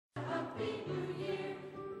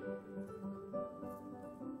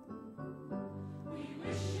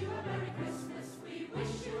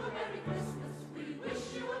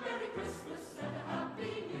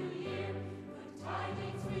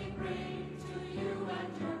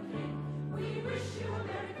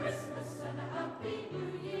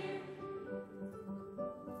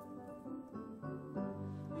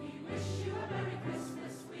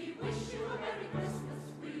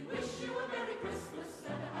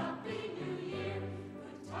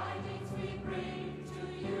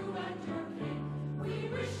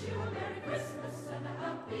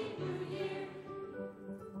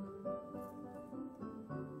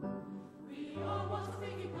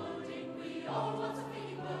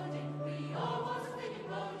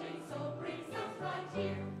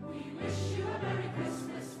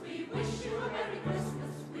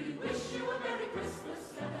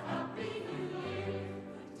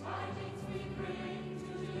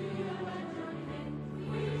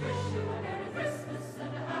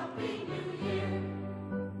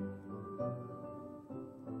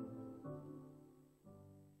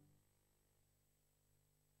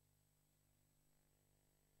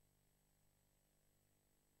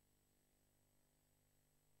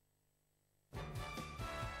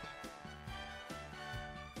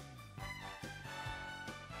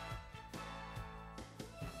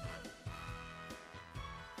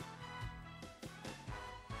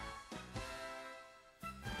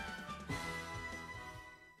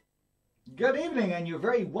Good evening, and you're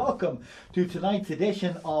very welcome to tonight's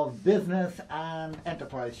edition of Business and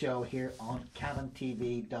Enterprise Show here on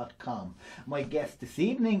CavonTV.com. My guest this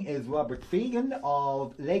evening is Robert Fegan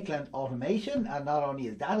of Lakeland Automation, and not only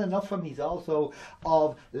is that enough for him, he's also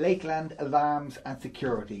of Lakeland Alarms and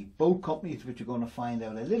Security, both companies which you're going to find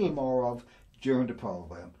out a little more of during the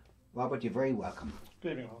program. Robert, you're very welcome.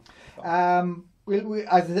 Good evening.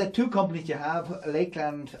 As I said, two companies you have,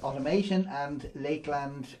 Lakeland Automation and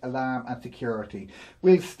Lakeland Alarm and Security.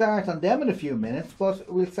 We'll start on them in a few minutes,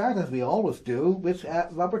 but we'll start, as we always do, with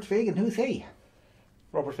Robert Fegan. Who's he?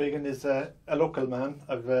 Robert Fegan is a local man.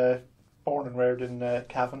 I've born and reared in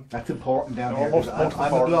Cavan. That's important down here. Most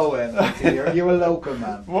I'm a low end. You're a local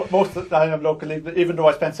man. Most of the time I'm local, even though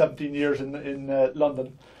I spent 17 years in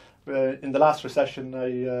London. In the last recession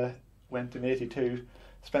I went in '82.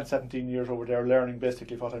 Spent 17 years over there learning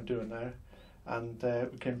basically what I'm doing now, and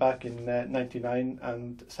we came back in '99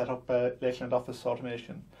 and set up Lakeland Office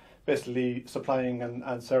Automation, basically supplying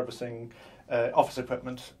and servicing office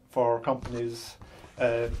equipment for companies,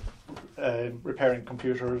 repairing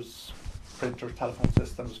computers, printers, telephone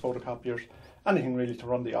systems, photocopiers, anything really to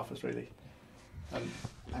run the office really.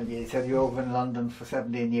 And you said you're over in London for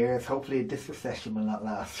 17 years. Hopefully this recession will not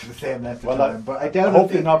last for the same length of time. But I doubt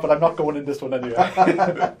hopefully not, but I'm not going in this one anyway.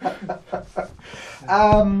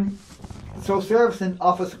 So servicing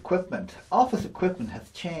office equipment. Office equipment has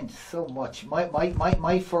changed so much.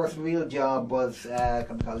 My first real job was a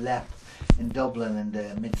company called LEP in Dublin in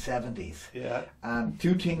the mid-70s. Yeah. And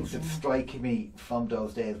two things that strike me from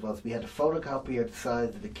those days was we had a photocopier the size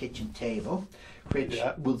of the kitchen table, which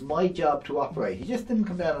was my job to operate. You just didn't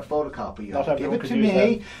come down and photocopy. You had to give it to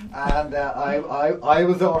me, and I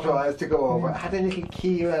was authorised to go over. I had a little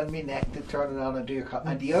key around my neck to turn it on and do your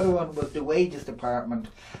and the other one was the wages department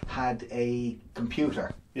had a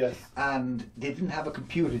computer. Yes. And they didn't have a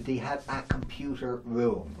computer, they had a computer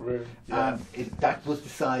room. Yeah. And that was the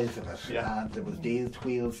size of it. Yeah. And there was these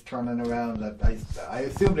wheels turning around. That I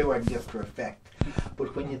assume they weren't just for effect.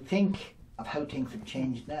 But when you think of how things have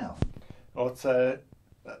changed now. Oh, it's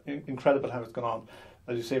incredible how it's gone on.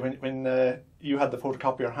 As you say, when you had the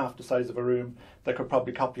photocopier half the size of a room, that could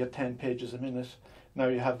probably copy at 10 pages a minute. Now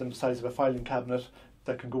you have them the size of a filing cabinet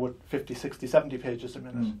that can go at 50, 60, 70 pages a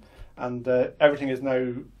minute. And everything has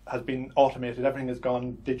been automated. Everything has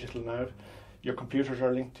gone digital now. Your computers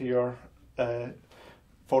are linked to your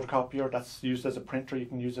photocopier. That's used as a printer. You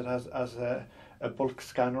can use it as a bulk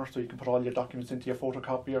scanner, so you can put all your documents into your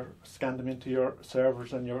photocopier, scan them into your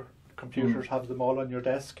servers, and your computers have them all on your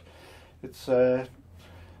desk. It's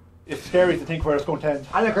scary to think where it's going to end.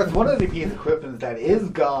 And of course, one of the pieces of equipment that is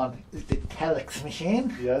gone is the telex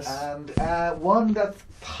machine. Yes. And one that's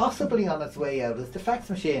possibly on its way out is the fax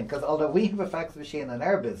machine. Because although we have a fax machine in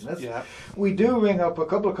our business, we do ring up a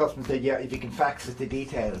couple of customers and say, yeah, if you can fax us the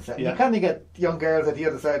details. And you kind of get young girls at the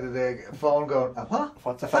other side of the phone going, what?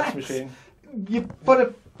 What's a fax machine?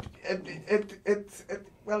 But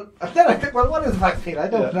well, what is a fax machine? I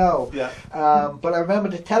don't know. Yeah. But I remember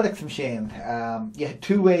the telex machine. You had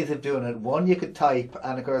two ways of doing it. One, you could type,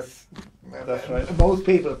 and of course, that's right. Most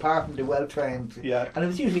people, apart from the well-trained, and it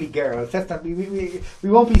was usually girls. That's not, we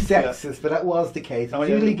won't be sexist, but that was the case.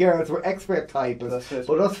 Usually girls were expert typists,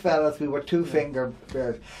 but us fellas, we were two-finger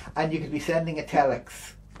birds, and you could be sending a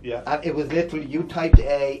telex. Yeah. And it was literally, you typed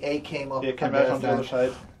A came up. It came out on the other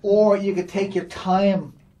side. Or you could take your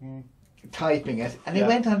time typing it, and it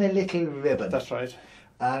went on a little ribbon. That's right.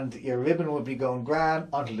 And your ribbon would be going grand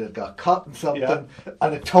until it got caught in something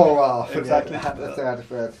and it tore off. Exactly. And you had to start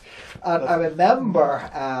afresh. And I remember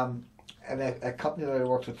a company that I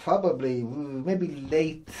worked with, probably maybe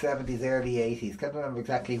late 70s, early 80s, can't remember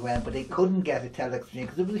exactly when, but they couldn't get a telex machine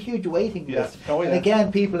because it was a huge waiting list. And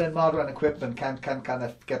again, people in modern equipment can't kind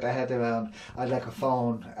of get their head around, I'd like a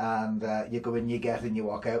phone, and you go in, you get it, and you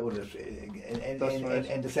walk out with it. In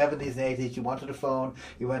the 70s and 80s, you wanted a phone,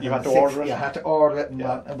 you had to order it,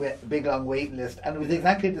 and with a big long waiting list, and it was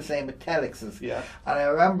exactly the same with telexes. Yeah. And I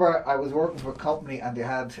remember I was working for a company, and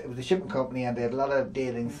it was a shipping company, and they had a lot of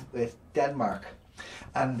dealings with Denmark,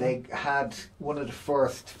 and they had one of the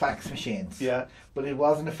first fax machines. Yeah. But it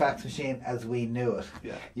wasn't a fax machine as we knew it.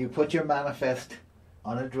 Yeah. You put your manifest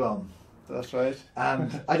on a drum. That's right.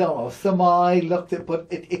 And I don't know, some eye looked at, but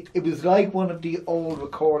it was like one of the old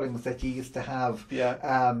recordings that you used to have.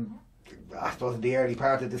 Yeah. I suppose in the early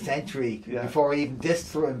part of the century, before even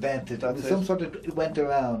discs were invented. It was some sort of, it went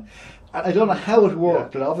around. And I don't know how it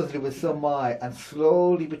worked, but obviously it was some eye, and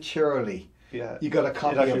slowly but surely. You got a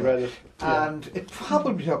copy of it. And it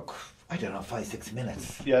probably took, I don't know, 5-6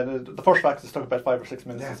 minutes. Yeah, the first faxes took about 5 or 6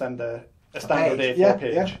 minutes to send a standard page. A4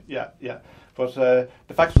 page. Yeah. But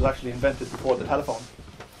the fax was actually invented before the telephone,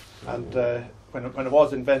 and when it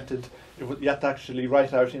was invented, you had to actually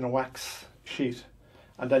write out in a wax sheet,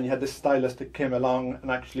 and then you had this stylus that came along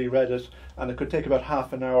and actually read it, and it could take about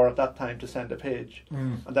half an hour at that time to send a page.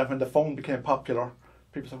 And then when the phone became popular,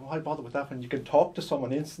 people said, "Why bother with that when you can talk to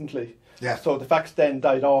someone instantly?" Yeah. So the fax then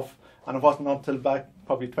died off, and it wasn't until back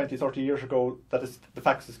probably 20, 30 years ago that the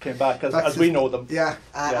faxes came back as we know them. Yeah,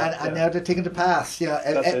 and now they're taking the past. You know,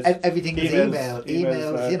 everything is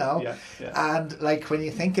emails, you know. And like when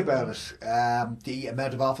you think about it, the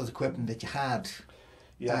amount of office equipment that you had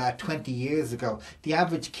 20 years ago, the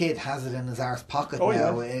average kid has it in his arse pocket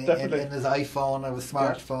now, in his iPhone or a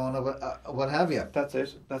smartphone or what have you. That's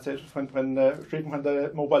it. When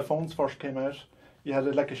the mobile phones first came out, you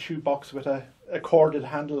had like a shoebox with a corded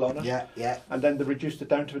handle on it. Yeah. And then they reduced it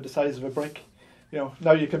down to the size of a brick. You know,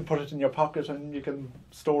 now you can put it in your pocket and you can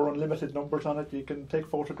store unlimited numbers on it. You can take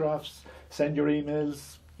photographs, send your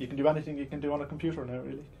emails. You can do anything you can do on a computer now,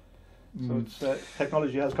 really. So it's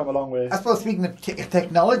technology has come a long way. I suppose speaking of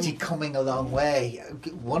technology coming a long way,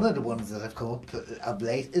 one of the ones that have come up of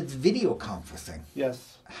late is video conferencing.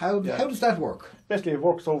 Yes. How does that work? Basically, it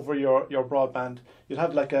works over your broadband. You'd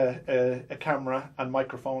have like a camera and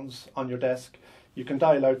microphones on your desk. You can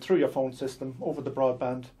dial out through your phone system over the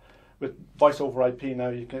broadband. With voice over IP now,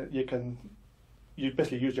 you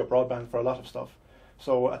basically use your broadband for a lot of stuff.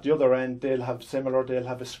 So at the other end, they'll have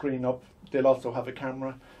a screen up. They'll also have a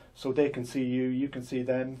camera. So they can see you, you can see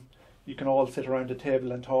them. You can all sit around a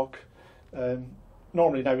table and talk.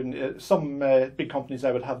 Normally now, in some big companies,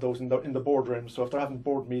 I would have those in the boardroom. So if they're having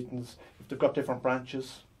board meetings, if they've got different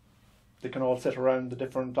branches, they can all sit around the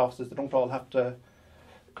different offices. They don't all have to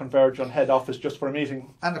converge on head office just for a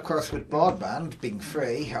meeting. And of course, with broadband being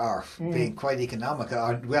free or being quite economical,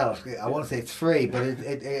 or well, I won't say it's free, but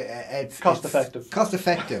it's cost effective. Cost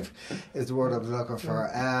effective is the word I was looking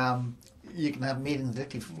for. You can have meetings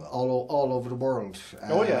literally all over the world.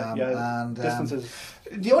 And distances.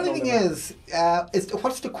 The only thing is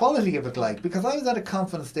what's the quality of it like? Because I was at a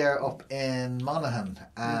conference there up in Monaghan,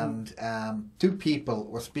 and two people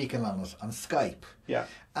were speaking on it on Skype. Yeah.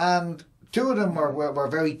 And two of them were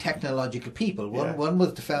very technological people. One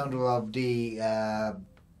was the founder of the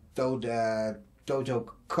Coder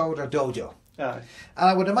Dojo. And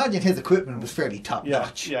I would imagine his equipment was fairly top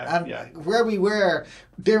notch. Where we were,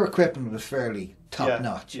 their equipment was fairly top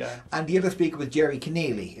notch. And the other speaker was Jerry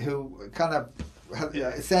Keneally, who kind of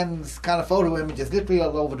sends kind of photo images literally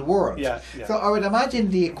all over the world. So I would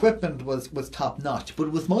imagine the equipment was top notch. But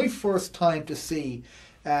it was my first time to see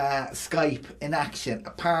Skype in action,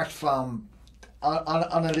 apart from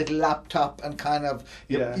on a little laptop, and kind of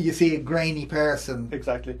you see a grainy person.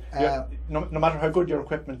 Exactly. No matter how good your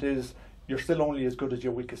equipment is, you're still only as good as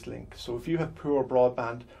your weakest link. So if you have poor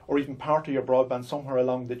broadband, or even part of your broadband somewhere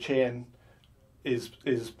along the chain is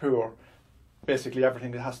poor, basically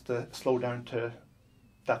everything has to slow down to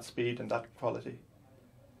that speed and that quality.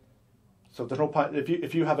 So there's no point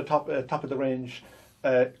if you have a top of the range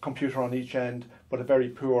computer on each end, but a very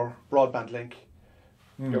poor broadband link,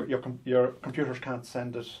 your computers can't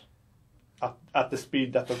send it at the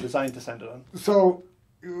speed that they're designed to send it on. So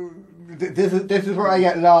this is where I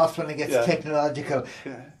get lost when it gets technological.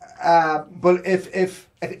 But if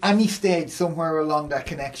at any stage somewhere along that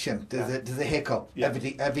connection there's a hiccup,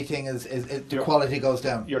 everything is the quality goes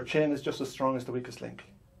down. Your chain is just as strong as the weakest link.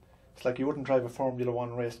 It's like you wouldn't drive a Formula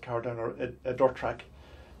 1 race car down a dirt track.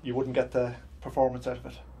 You wouldn't get the performance out of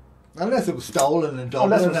it. Unless it was stolen and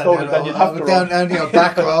Dublin, then you'd have to down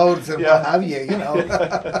back roads and what have you,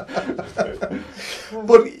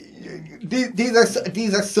 But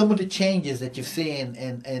these are some of the changes that you've seen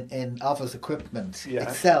in office equipment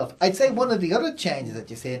itself. I'd say one of the other changes that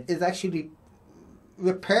you've seen is actually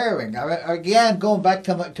repairing. Again, going back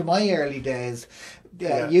to my early days,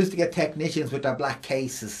 used to get technicians with their black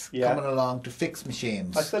cases coming along to fix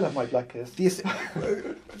machines. I still have my black case. Do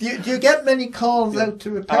you get many calls out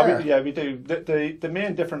to repair? We do. The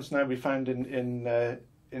main difference now we found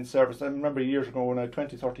in service, I remember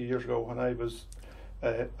 20, 30 years ago, when I was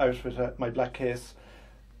out with my black case,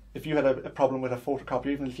 if you had a problem with a photocopy,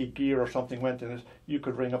 even if gear or something went in it, you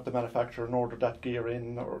could ring up the manufacturer and order that gear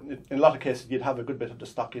in, or in a lot of cases you'd have a good bit of the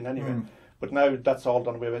stock in anyway. But now that's all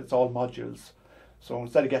done away with. It's all modules. So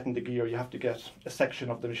instead of getting the gear, you have to get a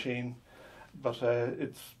section of the machine. But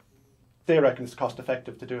they reckon it's cost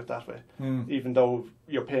effective to do it that way, even though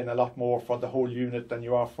you're paying a lot more for the whole unit than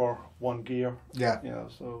you are for one gear.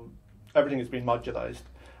 So everything has been modularized.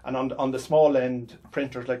 And on the small end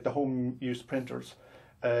printers, like the home use printers,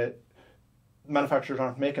 manufacturers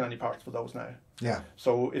aren't making any parts for those now. Yeah.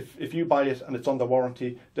 So if you buy it and it's under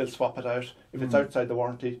warranty, they'll swap it out. If it's outside the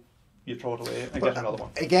warranty, you throw it away and get another one.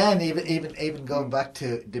 Again, even going back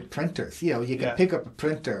to the printers, you know, you can pick up a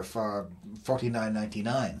printer for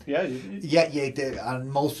 $49.99. Yeah.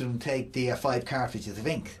 And most of them take the 5 cartridges of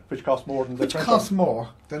ink, Which costs more than the printer. Which costs more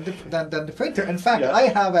than the printer. In fact, I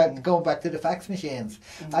have going back to the fax machines.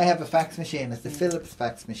 I have a fax machine. It's the Philips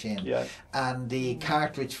fax machine. Yeah. And the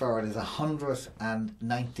cartridge for it is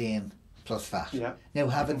 119 plus VAT. Yeah. Now,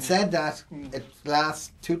 having said that, it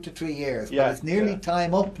lasts 2 to 3 years, but it's nearly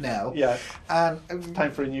time up now. Yeah. And it's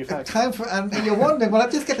time for a new fax. And you're wondering, well, I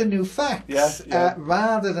just get a new fax. Yes.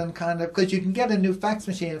 Rather than because you can get a new fax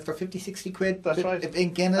machine for 50, 60 quid. That's right. Of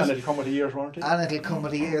ink in it. And it'll come with a year's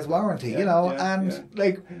warranty. You know,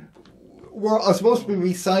 like, we're supposed to be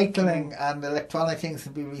recycling and electronic things to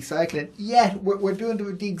be recycling, yet we're doing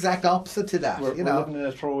the exact opposite to that. We're living in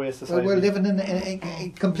a throwaway society. We're living in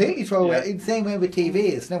a completely throwaway. The same way with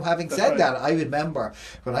TVs. Now, having said that, I remember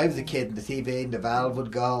when I was a kid, the TV and the valve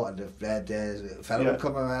would go, and the fellow would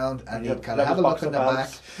come around and he'd kind of have a look in the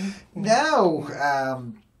back. Now,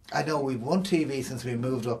 I know we've one TV since we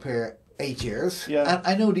moved up here 8 years, and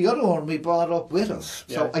I know the other one we brought up with us,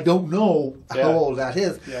 so I don't know how old that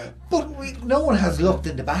is, but no one has looked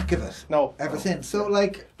in the back of it ever since. So,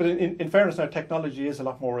 like, but in fairness, now technology is a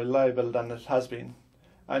lot more reliable than it has been.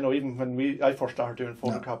 I know even when I first started doing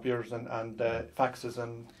photocopiers and faxes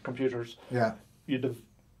and computers, you'd have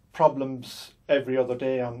problems every other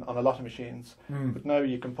day on a lot of machines, but now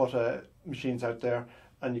you can put machines out there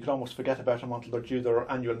and you can almost forget about them until they're due their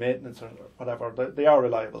annual maintenance or whatever. They are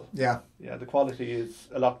reliable. Yeah, the quality is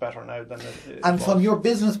a lot better now than it And was. From your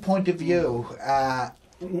business point of view,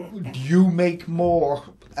 do you make more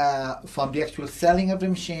from the actual selling of the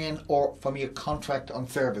machine or from your contract on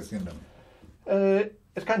servicing them?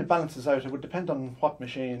 It kind of balances out. It would depend on what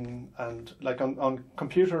machine, and like on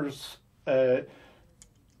computers, there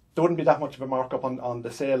wouldn't be that much of a markup on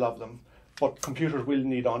the sale of them, but computers will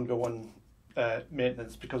need ongoing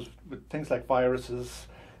maintenance, because with things like viruses,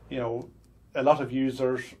 you know, a lot of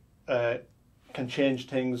users can change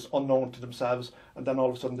things unknown to themselves, and then all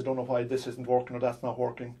of a sudden they don't know why this isn't working or that's not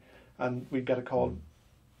working, and we get a call,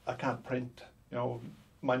 I can't print, you know,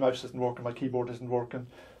 my mouse isn't working, my keyboard isn't working,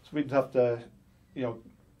 so we'd have to, you know,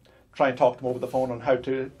 try and talk to them over the phone on how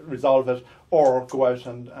to resolve it, or go out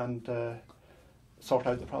and sort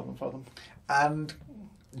out the problem for them. And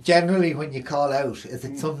generally, when you call out, is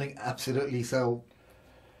it something absolutely so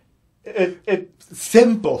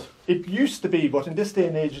simple? It used to be, but in this day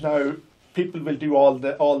and age now, people will do all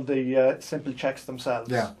the simple checks themselves.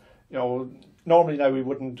 Yeah. You know, normally now we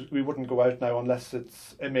wouldn't go out now unless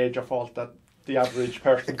it's a major fault that the average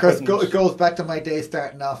person. Because it goes back to my day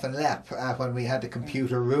starting off in LEP when we had the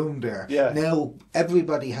computer room there. Yeah. Now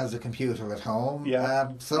everybody has a computer at home.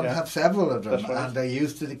 Yeah. Some have several of them, and they're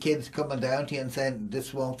used to the kids coming down to you and saying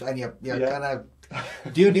this won't, and you're kind of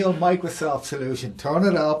do the old Microsoft solution. Turn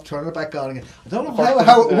it up, turn it back on again. I don't know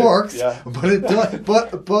how it works, but it does.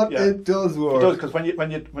 But it does work. It does, because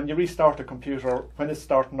when you restart a computer, when it's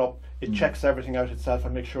starting up, it checks everything out itself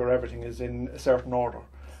and makes sure everything is in a certain order.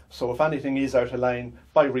 So if anything is out of line,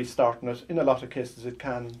 by restarting it, in a lot of cases it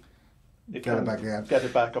can get it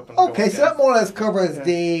back up and going so that more or less covers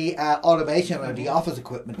the automation of the office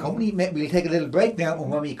equipment company. We'll take a little break now,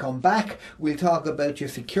 and when we come back we'll talk about your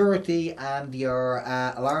security and your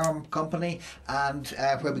alarm company and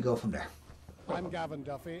where we go from there. I'm Gavin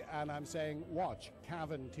Duffy, and I'm saying watch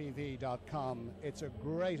cavantv.com. It's a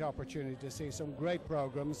great opportunity to see some great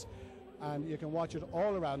programs, and you can watch it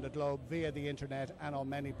all around the globe via the internet and on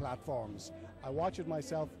many platforms. I watch it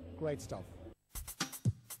myself. Great stuff.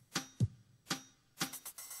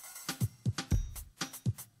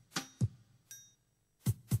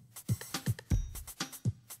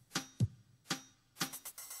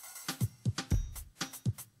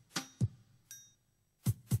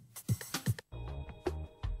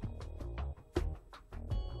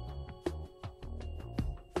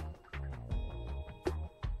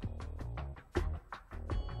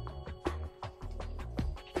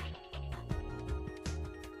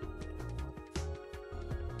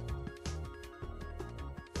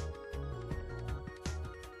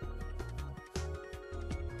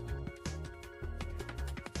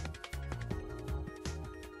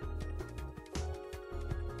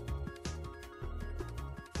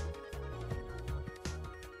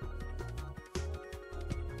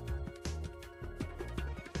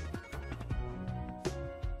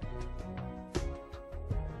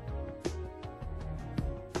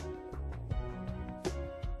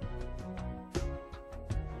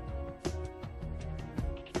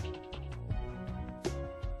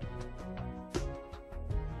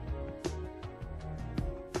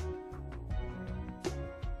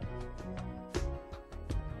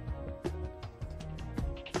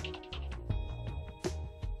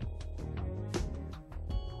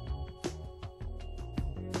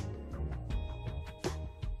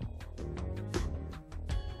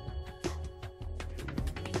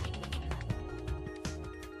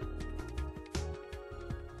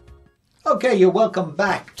 Okay, you're welcome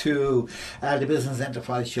back to the Business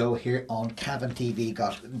Enterprise Show here on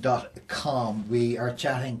CavanTV.com. We are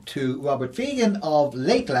chatting to Robert Fegan of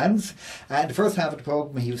Lakelands. In the first half of the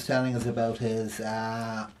programme, he was telling us about his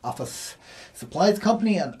office supplies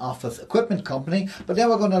company and office equipment company. But then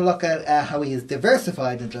we're going to look at how he has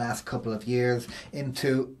diversified in the last couple of years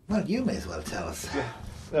into, well, you may as well tell us. Yeah.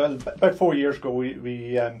 Well, about 4 years ago,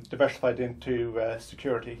 we diversified into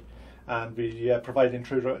security. And we supply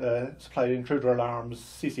intruder alarms,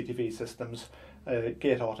 CCTV systems,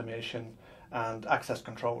 gate automation, and access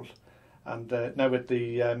control. And now with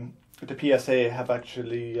the PSA have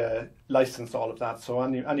actually licensed all of that. So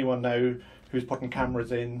anyone now who's putting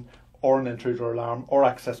cameras in, or an intruder alarm, or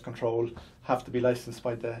access control, have to be licensed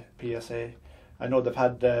by the PSA. I know they've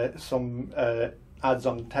had some ads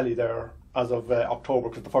on telly there as of October,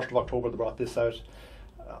 because the 1st of October they brought this out.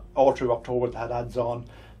 All through October they had ads on,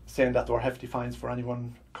 saying that there were hefty fines for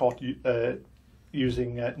anyone caught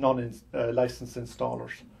using non-licensed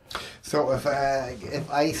installers. So if I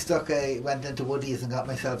went into Woody's and got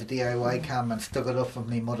myself a DIY cam and stuck it up from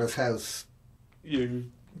my mother's house,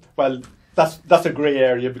 that's a grey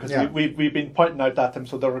area, because yeah. we've been pointing out that to them.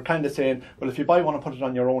 So they were kind of saying, well, if you buy one and put it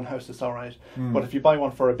on your own house, it's all right. But if you buy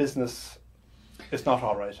one for a business, it's not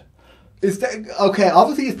all right. Is that okay?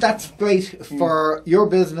 Obviously, that's great for your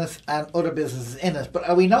business and other businesses in it. But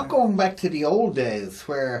are we not going back to the old days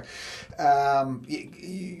where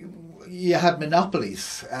you had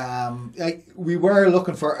monopolies? We were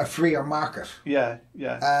looking for a freer market. Yeah.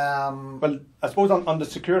 Well, I suppose on the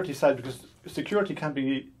security side, because security can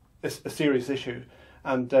be a serious issue,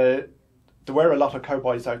 and there were a lot of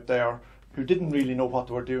cowboys out there who didn't really know what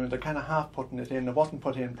they were doing. They're kind of half putting it in. It wasn't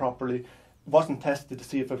put in properly. Wasn't tested to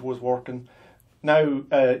see if it was working. Now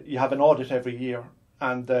you have an audit every year,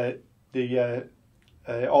 and the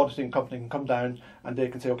auditing company can come down and they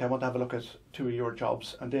can say, okay, I want to have a look at 2 of your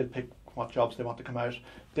jobs, and they'll pick what jobs they want to come out.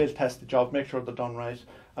 They'll test the job, make sure they're done right,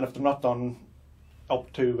 and if they're not done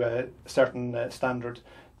up to a certain standard,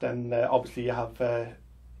 then obviously you have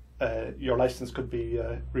your license could be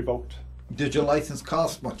revoked. Did your license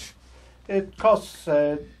cost much? It costs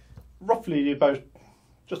roughly about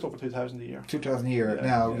just over 2,000 a year. 2,000 a year. Yeah,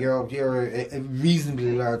 now yeah. you're a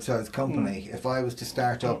reasonably large sized company. If I was to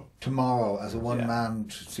start up tomorrow as a one-man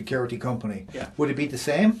security company, would it be the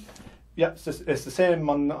same? Yeah, it's the same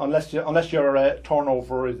unless your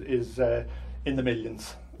turnover is in the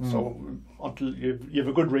millions. So until you have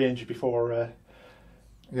a good range before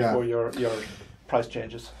your price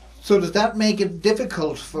changes. So does that make it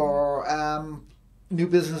difficult for new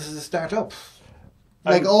businesses to start up?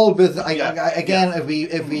 Like all business,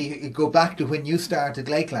 if we go back to when you started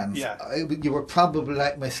Lakelands, you were probably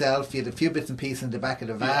like myself. You had a few bits and pieces in the back of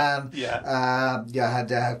the van. You had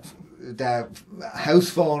the house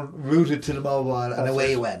phone routed to the mobile, and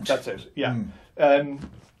away you went. That's it. Yeah.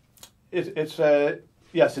 It is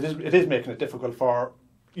making it difficult for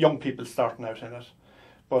young people starting out in it,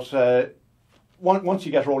 but once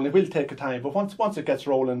you get rolling, it will take a time. But once it gets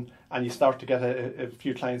rolling, and you start to get a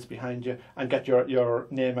few clients behind you and get your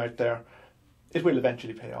name out there, it will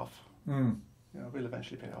eventually pay off. It will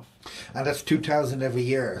eventually pay off. And that's 2,000 every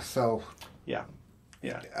year. So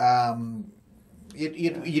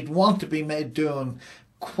you'd want to be doing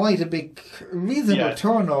quite a big, reasonable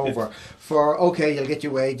turnover for, okay, you'll get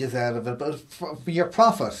your wages out of it, but for your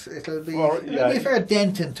profit, it'll be a fair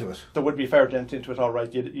dent into it. There would be a fair dent into it, all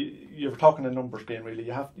right. You're talking a numbers game, really.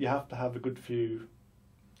 You have to have a good few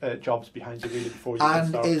jobs behind you, really, before you can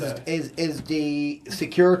start. And is the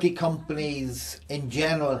security companies in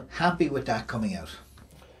general happy with that coming out?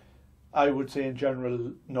 I would say in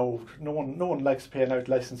general, no one likes paying out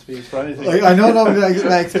license fees for anything. I know nobody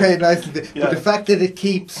likes paying license fees, but the fact that it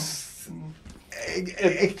keeps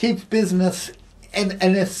business in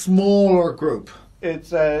a smaller group.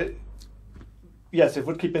 It's yes, it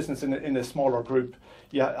would keep business in a smaller group.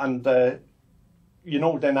 Yeah, and then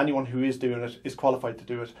anyone who is doing it is qualified to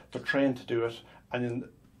do it. They're trained to do it, and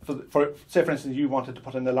for say for instance, you wanted to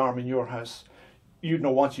put an alarm in your house. You'd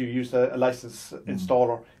know once you use a licensed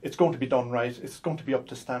installer, it's going to be done right. It's going to be up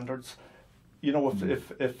to standards. You know,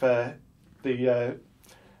 if the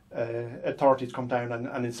authorities come down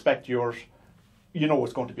and inspect yours, you know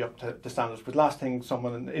it's going to be up to standards. But last thing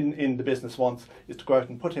someone in the business wants is to go out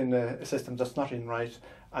and put in a system that's not in right,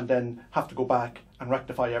 and then have to go back and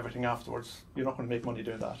rectify everything afterwards. You're not going to make money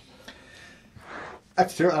doing that.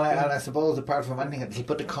 That's true, and I suppose apart from anything, it'll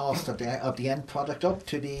put the cost of the end product up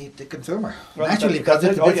to the consumer. Well, naturally, because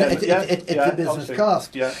it's a business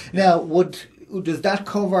cost. Yeah. Now, does that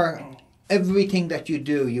cover everything that you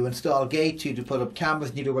do, you install gates, you do put up cameras,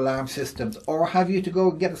 and you do alarm systems, or have you to go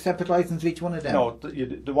and get a separate license for each one of them? No,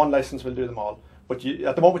 the one license will do them all. But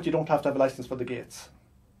at the moment, you don't have to have a license for the gates.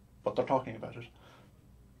 But they're talking about it.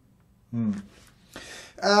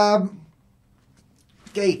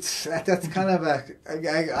 Gates. That's kind of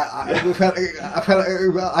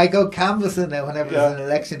I go canvassing now whenever there's an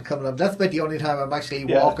election coming up. That's about the only time I'm actually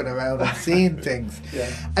walking around and seeing things.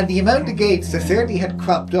 And the amount of gates that certainly had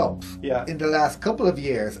cropped up in the last couple of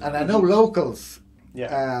years, and I know locals,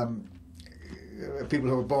 people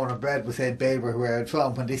who were born and bred with St. Baber, where I'm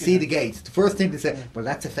from, when they see the gates, the first thing they say, well,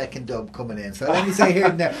 that's a feckin' dub coming in. So let me say here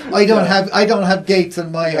and there, I don't have gates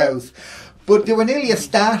in my house. But they were nearly a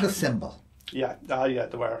status symbol. Yeah,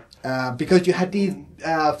 they were. Because you had these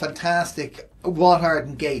fantastic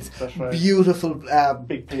wrought-hardened gates, beautiful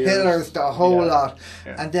big pillars, the whole lot,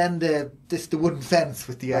 and then the wooden fence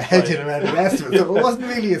with the hedging around the rest of it. So it wasn't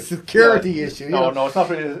really a security issue. No, it's not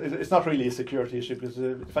really. It's not really a security issue, because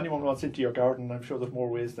if anyone wants into your garden, I'm sure there's more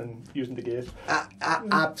ways than using the gate.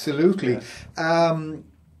 Absolutely,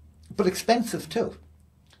 but expensive too.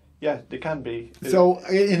 Yeah, they can be. So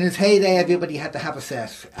in its heyday, everybody had to have a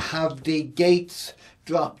set. Have the gates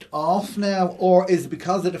dropped off now, or is it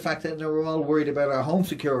because of the fact that they were all worried about our home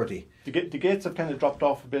security? The gates have kind of dropped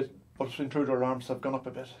off a bit, but intruder alarms have gone up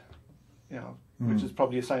a bit. Which is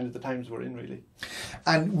probably a sign of the times we're in, really.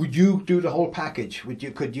 And would you do the whole package?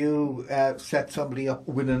 Could you set somebody up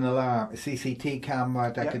with an alarm, a CCT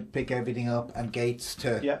camera that could pick everything up, and gates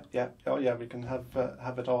to? We can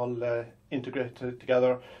have it all integrated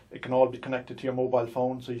together. It can all be connected to your mobile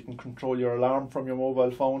phone, so you can control your alarm from your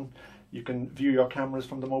mobile phone. You can view your cameras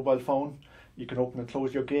from the mobile phone. You can open and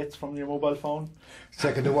close your gates from your mobile phone.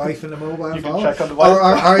 Checking the wife in the mobile phone? You can check on the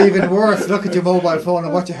wife. Or even worse, look at your mobile phone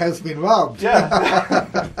and watch your house being robbed. Yeah.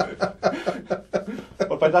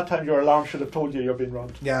 But by that time, your alarm should have told you you're being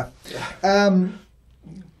robbed. Yeah.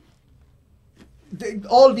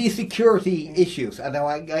 All these security issues, and now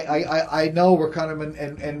I know we're kind of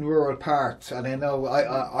in rural parts, and I know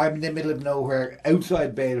I'm in the middle of nowhere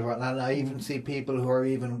outside Baylor, and I even see people who are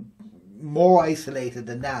even more isolated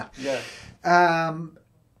than that. Yeah.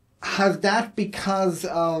 Has that, because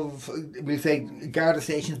of, we'll say, Garda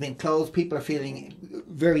stations being closed, people are feeling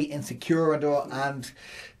very insecure and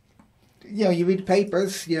you read the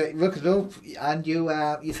papers, you look it up, and you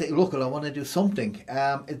say, look, I want to do something.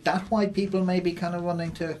 Is that why people may be kind of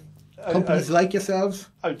running to companies like yourselves?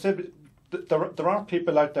 I would say there are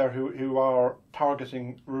people out there who are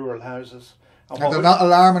targeting rural houses. And they're not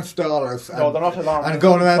alarm installers. No, they're not alarm installers. And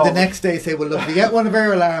going around the next day say, well, look, if you get one of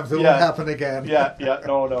our alarms, it won't happen again.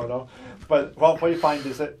 No. But what we find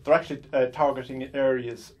is that they're actually targeting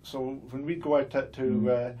areas. So when we go out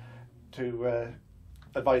to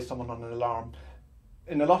advise someone on an alarm,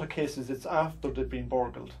 in a lot of cases it's after they've been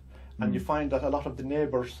burgled. And you find that a lot of the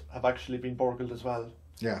neighbours have actually been burgled as well.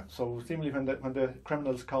 Yeah. So seemingly when the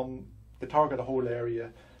criminals come, they target a whole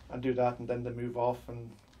area and do that, and then they move off and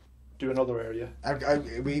do another area.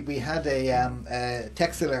 We had a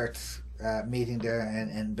text alerts meeting there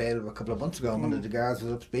in Baylor a couple of months ago, and one of the guards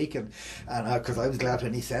was up speaking, and because I was glad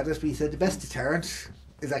when he said it, but he said the best deterrent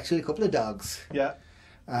is actually a couple of dogs. Yeah.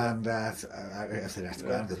 And I said that's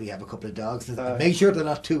grand, because we have a couple of dogs. Make sure they're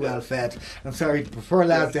not too well fed. I'm sorry, the poor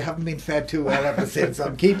lads, they haven't been fed too well ever since. So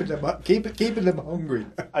I'm keeping them hungry.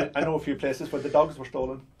 I know a few places where the dogs were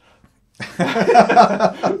stolen.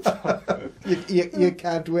 you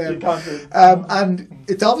can't win. You can't win. And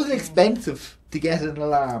it's obviously expensive to get an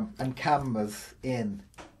alarm and cameras in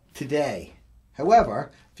today.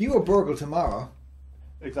 However, if you were burgled tomorrow,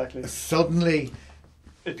 exactly, suddenly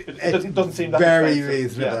it doesn't seem that very expensive.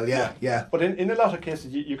 reasonable. Yeah. But in a lot of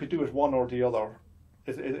cases, you could do it one or the other.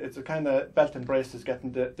 It's a kind of belt and braces,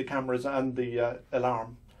 getting the cameras and the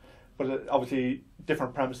alarm. But obviously,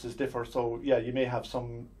 different premises differ. So you may have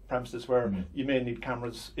some premises where you may need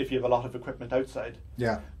cameras if you have a lot of equipment outside.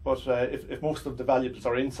 Yeah. But if most of the valuables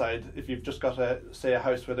are inside, if you've just got a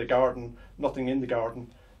house with a garden, nothing in the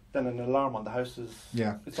garden, then an alarm on the house is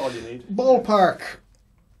it's all you need. Ballpark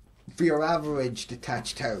for your average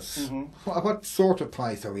detached house. What sort of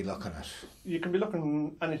price are we looking at? You can be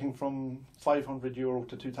looking anything from €500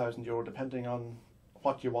 to €2,000, depending on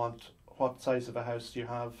what you want, what size of a house you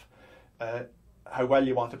have. How well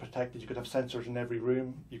you want to protect it. You could have sensors in every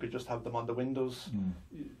room. You could just have them on the windows.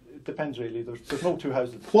 It depends really. There's no two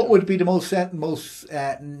houses. What would be the most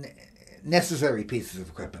necessary pieces of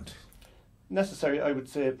equipment? Necessary, I would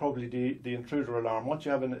say, probably the intruder alarm. Once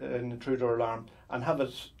you have an intruder alarm, and have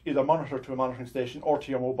it either monitored to a monitoring station or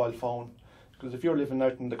to your mobile phone. Because if you're living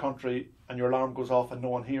out in the country and your alarm goes off and no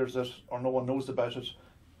one hears it or no one knows about it,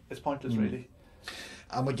 it's pointless really.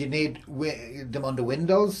 And would you need them on the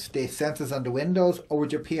windows, the sensors on the windows, or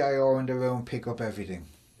would your PIR in the room pick up everything?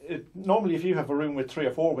 Normally, if you have a room with 3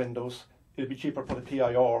 or 4 windows, it'd be cheaper to put a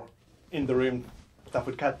PIR in the room that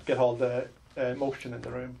would get all the motion in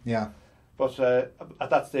the room. Yeah. But at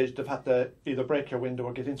that stage, they've had to either break your window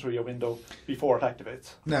or get in through your window before it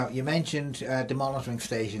activates. Now, you mentioned the monitoring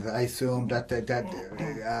stations. I assume that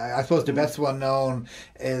I suppose the best one known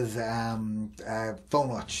is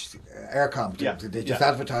PhoneWatch, Aircom. Yeah. They just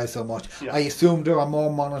advertise so much. Yeah. I assume there are more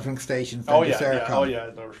monitoring stations than just Aircom. Oh yeah,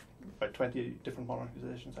 there's about 20 different monitoring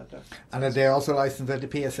stations out there. And are they also licensed at the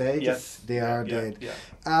PSA? Yes. They are. Yeah.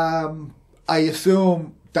 I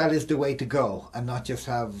assume that is the way to go, and not just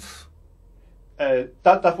have...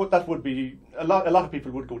 That would be a lot of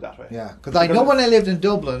people would go that way. Yeah, because I know when I lived in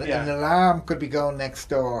Dublin, Yeah. an alarm could be going next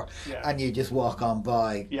door, Yeah. and you just walk on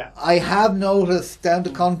by. Yeah. I have noticed down the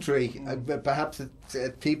country, perhaps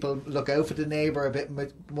people look out for the neighbour a bit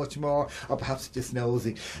much more, or perhaps just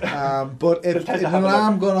nosy. But if an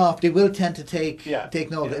alarm going off, they will tend to take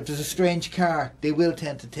note. Yeah. If there's a strange car, they will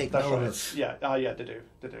tend to take That's notice. right. Yeah. Yeah, they do.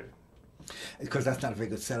 Because that's not a very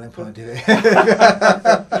good selling point, is it?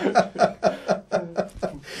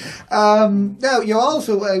 Now, you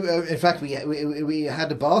also, in fact, we had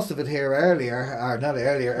the boss of it here earlier, or not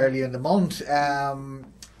earlier, earlier in the month,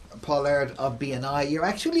 Paul Laird of BNI. You're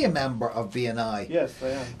actually a member of BNI. Yes,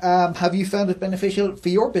 I am. Have you found it beneficial for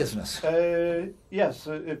your business? Yes,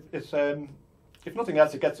 it's if nothing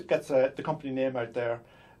else, it gets the company name out there.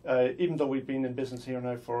 Even though we've been in business here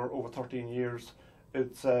now for over 13 years,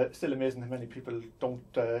 it's still amazing how many people don't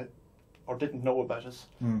or didn't know about us.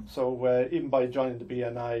 So even by joining the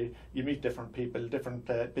BNI, you meet different people, different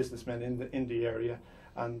businessmen in the area,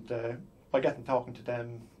 and by talking to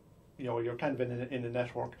them, you're kind of in a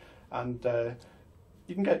network, and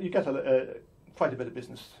you get quite a bit of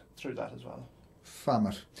business through that as well. From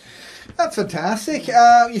it. That's fantastic.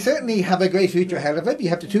 You certainly have a great future ahead of it. You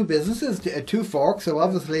have the 2 businesses, 2 forks, so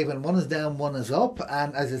obviously when one is down, one is up,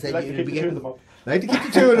 and as I said, you'll be getting them up. Like to keep the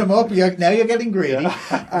 2 of them up. Now you're getting greedy.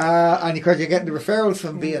 And of course you're getting the referrals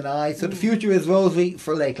from BNI. So the future is rosy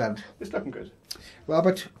for Lakeland. It's looking good.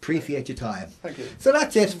 Robert, appreciate your time. Thank you. So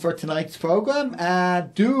that's it for tonight's programme.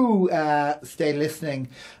 Do stay listening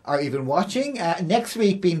or even watching. Next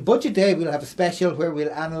week, being Budget Day, we'll have a special where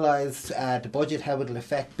we'll analyse the budget, how it will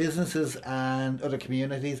affect businesses and other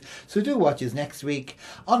communities. So do watch us next week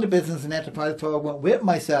on the Business and Enterprise programme with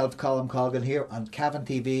myself, Colm Colgan, here on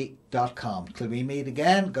CavanTV.com. Till we meet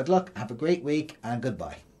again, good luck, have a great week, and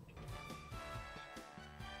goodbye.